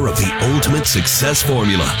power of the ultimate success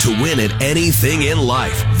formula to win at anything in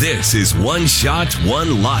life. This is One Shot,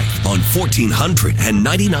 One Life on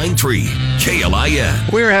 1499.3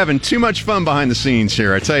 KLIN. We're having too much fun behind the scenes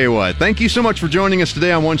here, I tell you what. Thank you so much for joining us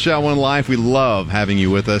today on One Shot, One Life. We love having you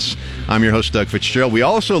with us. I'm your host, Doug Fitzgerald. We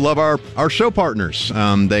also love our show partners.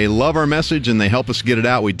 They love our message and they help us get it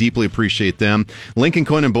out. We deeply appreciate them. Lincoln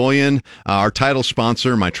Coin and Bullion, our title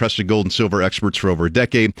sponsor, my trusted gold and silver experts for over a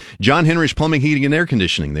decade. John Henry's Plumbing, Heating, and Air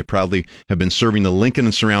Conditioning. They proudly have been serving the Lincoln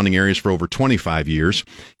and surrounding areas for over 25 years.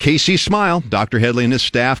 KC Smile, Dr. Headley and his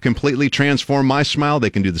staff completely transformed my smile.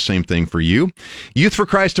 They can do the same thing for you. Youth for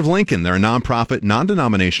Christ of Lincoln. They're a nonprofit,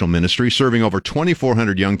 non-denominational ministry serving over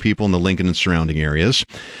 2,400 young people in the Lincoln and surrounding areas.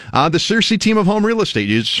 The Searcy team of Home Real Estate.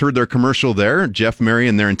 You just heard their commercial there. Jeff, Mary,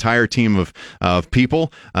 and their entire team of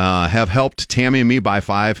people have helped Tammy and me buy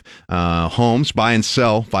buy and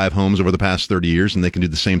sell 5 homes over the past 30 years, and they can do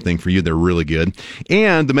the same thing for you. They're really good.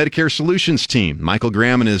 And the Medicare Solutions team, Michael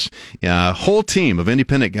Graham and his whole team of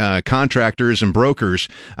independent contractors and brokers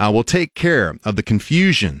will take care of the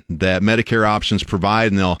confusion that Medicare options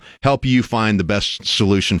provide, and they'll help you find the best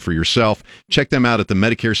solution for yourself. Check them out at the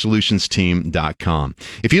MedicareSolutionsTeam.com.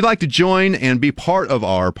 If you'd like to join and be part of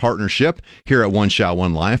our partnership here at One Shot,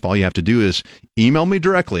 One Life, all you have to do is email me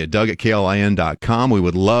directly at doug@klin.com. We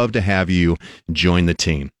would love to have you join the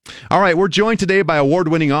team. All right, we're joined today by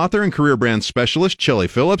award-winning author and career brand specialist Chelly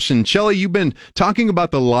Phillips. And Chelly, you've been talking about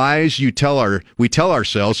the lies we tell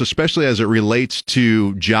ourselves, especially as it relates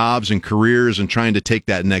to jobs and careers and trying to take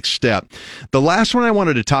that next step. The last one I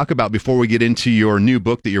wanted to talk about before we get into your new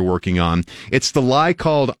book that you're working on, it's the lie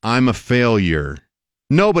called "I'm a failure."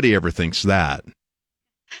 Nobody ever thinks that.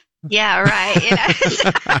 Yeah,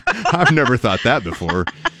 right. I've never thought that before.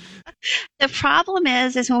 The problem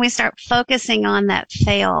is when we start focusing on that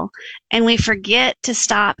fail and we forget to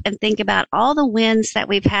stop and think about all the wins that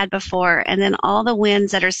we've had before and then all the wins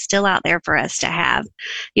that are still out there for us to have.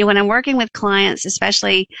 When I'm working with clients,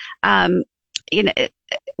 especially,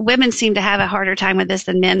 women seem to have a harder time with this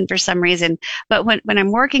than men for some reason. But when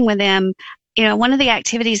I'm working with them, one of the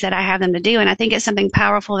activities that I have them to do, and I think it's something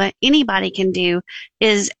powerful that anybody can do,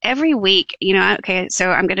 is every week, so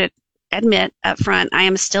I'm going to admit up front, I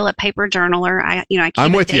am still a paper journaler. I keep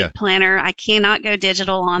a date planner. I cannot go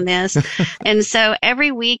digital on this. And so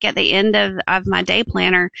every week at the end of my day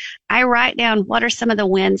planner, I write down what are some of the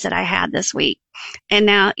wins that I had this week. And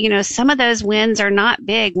now, some of those wins are not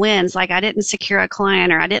big wins, like I didn't secure a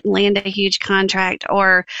client or I didn't land a huge contract,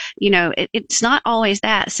 or, it's not always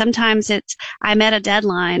that. Sometimes it's I met a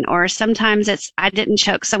deadline, or sometimes it's I didn't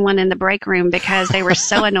choke someone in the break room because they were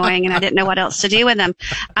so annoying and I didn't know what else to do with them.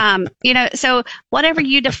 So whatever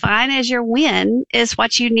you define as your win is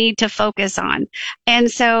what you need to focus on. And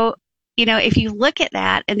so, if you look at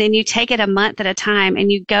that and then you take it a month at a time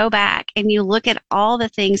and you go back and you look at all the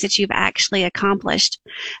things that you've actually accomplished,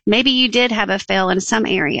 maybe you did have a fail in some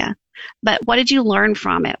area, but what did you learn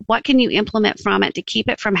from it? What can you implement from it to keep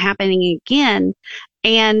it from happening again?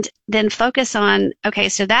 And then focus on, okay,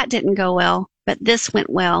 so that didn't go well, but this went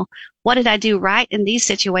well. What did I do right in these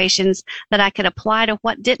situations that I could apply to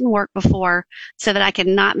what didn't work before so that I could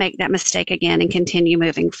not make that mistake again and continue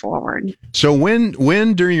moving forward? So when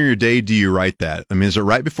during your day do you write that? I mean, is it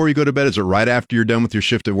right before you go to bed? Is it right after you're done with your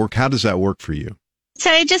shift at work? How does that work for you? So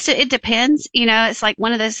it depends. It's like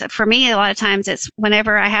one of those, for me, a lot of times it's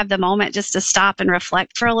whenever I have the moment just to stop and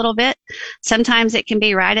reflect for a little bit. Sometimes it can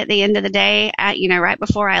be right at the end of the day, right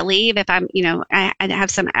before I leave. If I'm, I have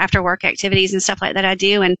some after work activities and stuff like that I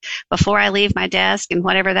do. And before I leave my desk and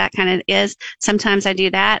whatever that kind of is, sometimes I do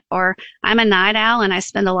that. Or I'm a night owl and I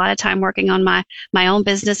spend a lot of time working on my own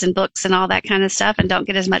business and books and all that kind of stuff and don't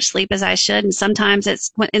get as much sleep as I should. And sometimes it's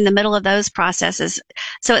in the middle of those processes.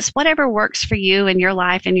 So it's whatever works for you and your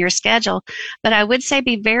life and your schedule. But I would say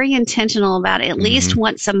be very intentional about it, at least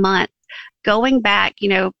once a month. Going back,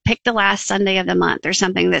 pick the last Sunday of the month or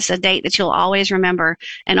something that's a date that you'll always remember.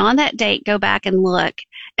 And on that date, go back and look.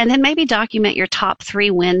 And then maybe document your top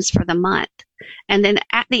 3 wins for the month. And then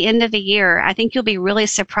at the end of the year, I think you'll be really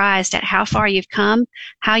surprised at how far you've come,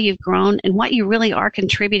 how you've grown, and what you really are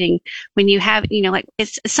contributing when you have,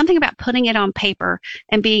 it's something about putting it on paper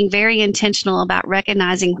and being very intentional about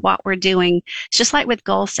recognizing what we're doing. It's just like with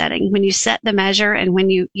goal setting. When you set the measure and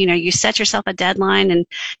when you set yourself a deadline and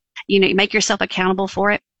you make yourself accountable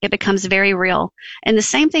for it, it becomes very real. And the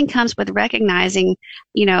same thing comes with recognizing,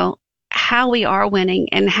 how we are winning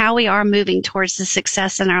and how we are moving towards the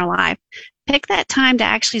success in our life. Pick that time to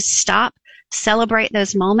actually stop, celebrate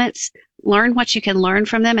those moments, learn what you can learn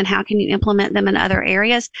from them and how can you implement them in other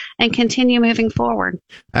areas, and continue moving forward.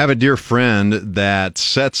 I have a dear friend that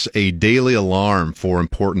sets a daily alarm for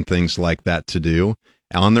important things like that to do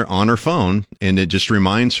on her phone, and it just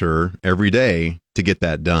reminds her every day to get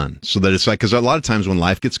that done. So that it's like, because a lot of times when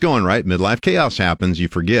life gets going, right, midlife chaos happens, you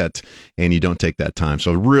forget and you don't take that time.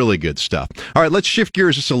 So really good stuff. All right, let's shift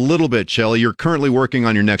gears just a little bit, Shelly. You're currently working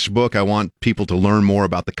on your next book. I want people to learn more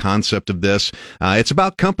about the concept of this. It's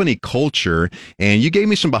about company culture, and you gave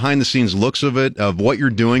me some behind the scenes looks of it, of what you're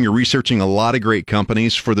doing. You're researching a lot of great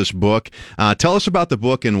companies for this book. Tell us about the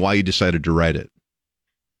book and why you decided to write it.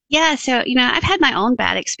 Yeah, so, I've had my own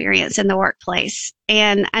bad experience in the workplace,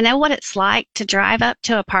 and I know what it's like to drive up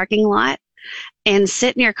to a parking lot and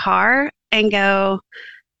sit in your car and go,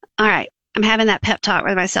 all right, I'm having that pep talk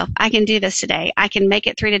with myself. I can do this today. I can make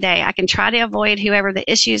it through today. I can try to avoid whoever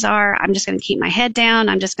the issues are. I'm just going to keep my head down.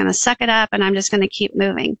 I'm just going to suck it up, and I'm just going to keep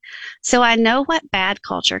moving. So I know what bad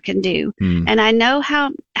culture can do, and I know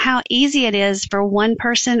how easy it is for one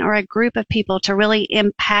person or a group of people to really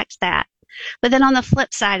impact that. But then on the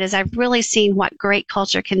flip side is I've really seen what great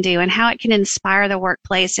culture can do and how it can inspire the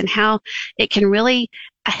workplace and how it can really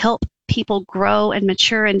help people grow and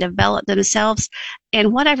mature and develop themselves.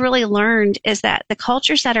 And what I've really learned is that the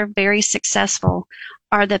cultures that are very successful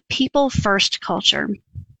are the people first culture.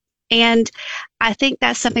 And I think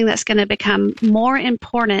that's something that's going to become more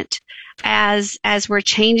important as we're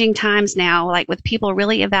changing times now, like with people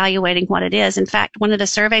really evaluating what it is. In fact, one of the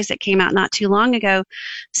surveys that came out not too long ago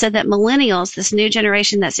said that millennials, this new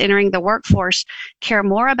generation that's entering the workforce, care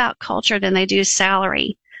more about culture than they do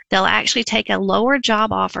salary. They'll actually take a lower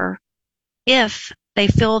job offer if they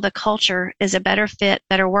feel the culture is a better fit,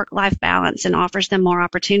 better work-life balance, and offers them more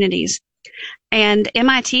opportunities. And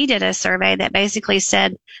MIT did a survey that basically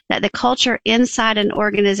said that the culture inside an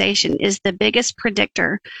organization is the biggest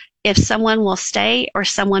predictor if someone will stay or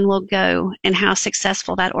someone will go and how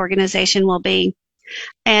successful that organization will be.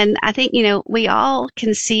 And I think, we all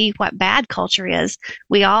can see what bad culture is.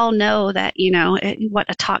 We all know that, what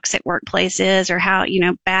a toxic workplace is or how,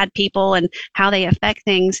 bad people and how they affect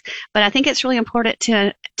things. But I think it's really important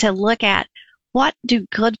to look at what do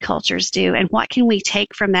good cultures do and what can we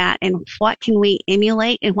take from that and what can we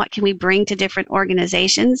emulate and what can we bring to different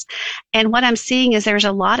organizations. And what I'm seeing is there's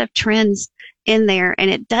a lot of trends in there,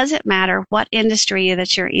 and it doesn't matter what industry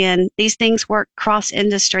that you're in. These things work cross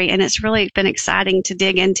industry, and it's really been exciting to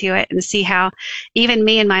dig into it and see how even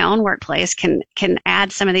me in my own workplace can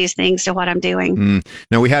add some of these things to what I'm doing.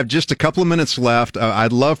 Now we have just a couple of minutes left.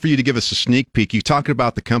 I'd love for you to give us a sneak peek. You talked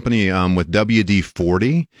about the company with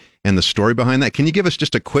WD-40 and the story behind that. Can you give us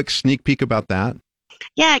just a quick sneak peek about that?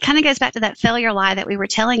 Yeah, it kind of goes back to that failure lie that we were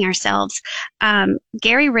telling ourselves.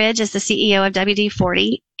 Gary Ridge is the CEO of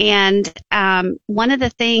WD-40, and one of the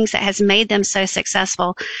things that has made them so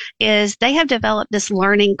successful is they have developed this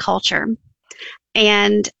learning culture.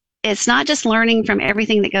 And it's not just learning from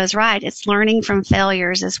everything that goes right, it's learning from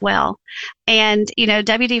failures as well. And,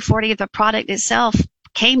 WD-40, the product itself,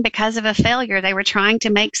 came because of a failure. They were trying to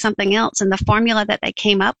make something else, and the formula that they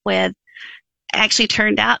came up with actually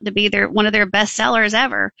turned out to be one of their best sellers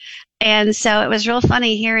ever. And so it was real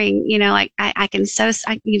funny hearing, it's just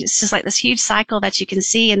like this huge cycle that you can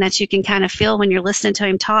see and that you can kind of feel when you're listening to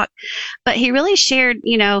him talk. But he really shared,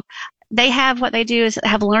 they have what they do is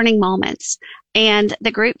have learning moments. And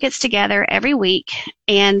the group gets together every week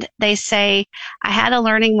and they say, I had a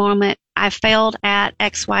learning moment. I failed at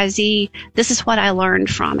XYZ. This is what I learned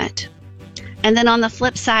from it. And then on the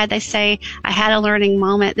flip side, they say, I had a learning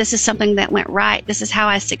moment. This is something that went right. This is how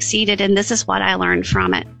I succeeded, and this is what I learned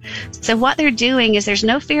from it. So what they're doing is there's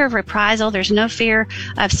no fear of reprisal. There's no fear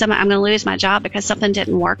of I'm going to lose my job because something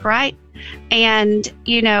didn't work right. And,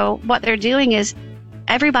 what they're doing is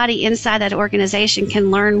everybody inside that organization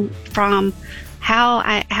can learn from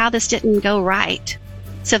how this didn't go right,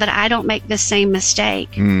 so that I don't make the same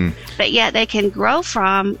mistake. But yet they can grow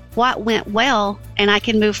from what went well, and I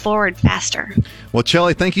can move forward faster. Well,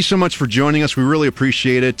 Chelly, thank you so much for joining us. We really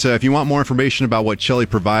appreciate it. If you want more information about what Chelly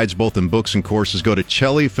provides, both in books and courses, go to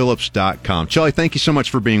ChellyPhillips.com. Chelly, thank you so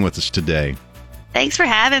much for being with us today. Thanks for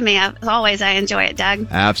having me. As always, I enjoy it, Doug.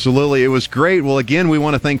 Absolutely. It was great. Well, again, we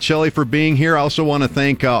want to thank Chelly for being here. I also want to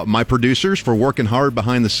thank my producers for working hard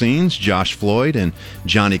behind the scenes, Josh Floyd and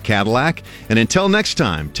Johnny Cadillac. And until next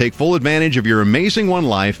time, take full advantage of your amazing one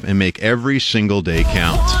life and make every single day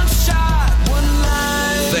count.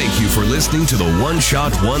 Thank you for listening to the One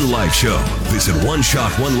Shot, One Life show. Visit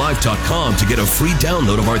OneShotOneLife.com to get a free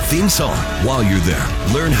download of our theme song. While you're there,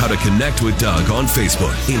 learn how to connect with Doug on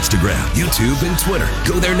Facebook, Instagram, YouTube, and Twitter.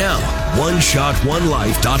 Go there now,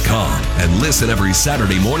 OneShotOneLife.com, and listen every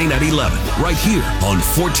Saturday morning at 11, right here on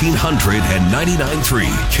 1499.3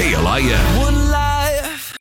 KLIN.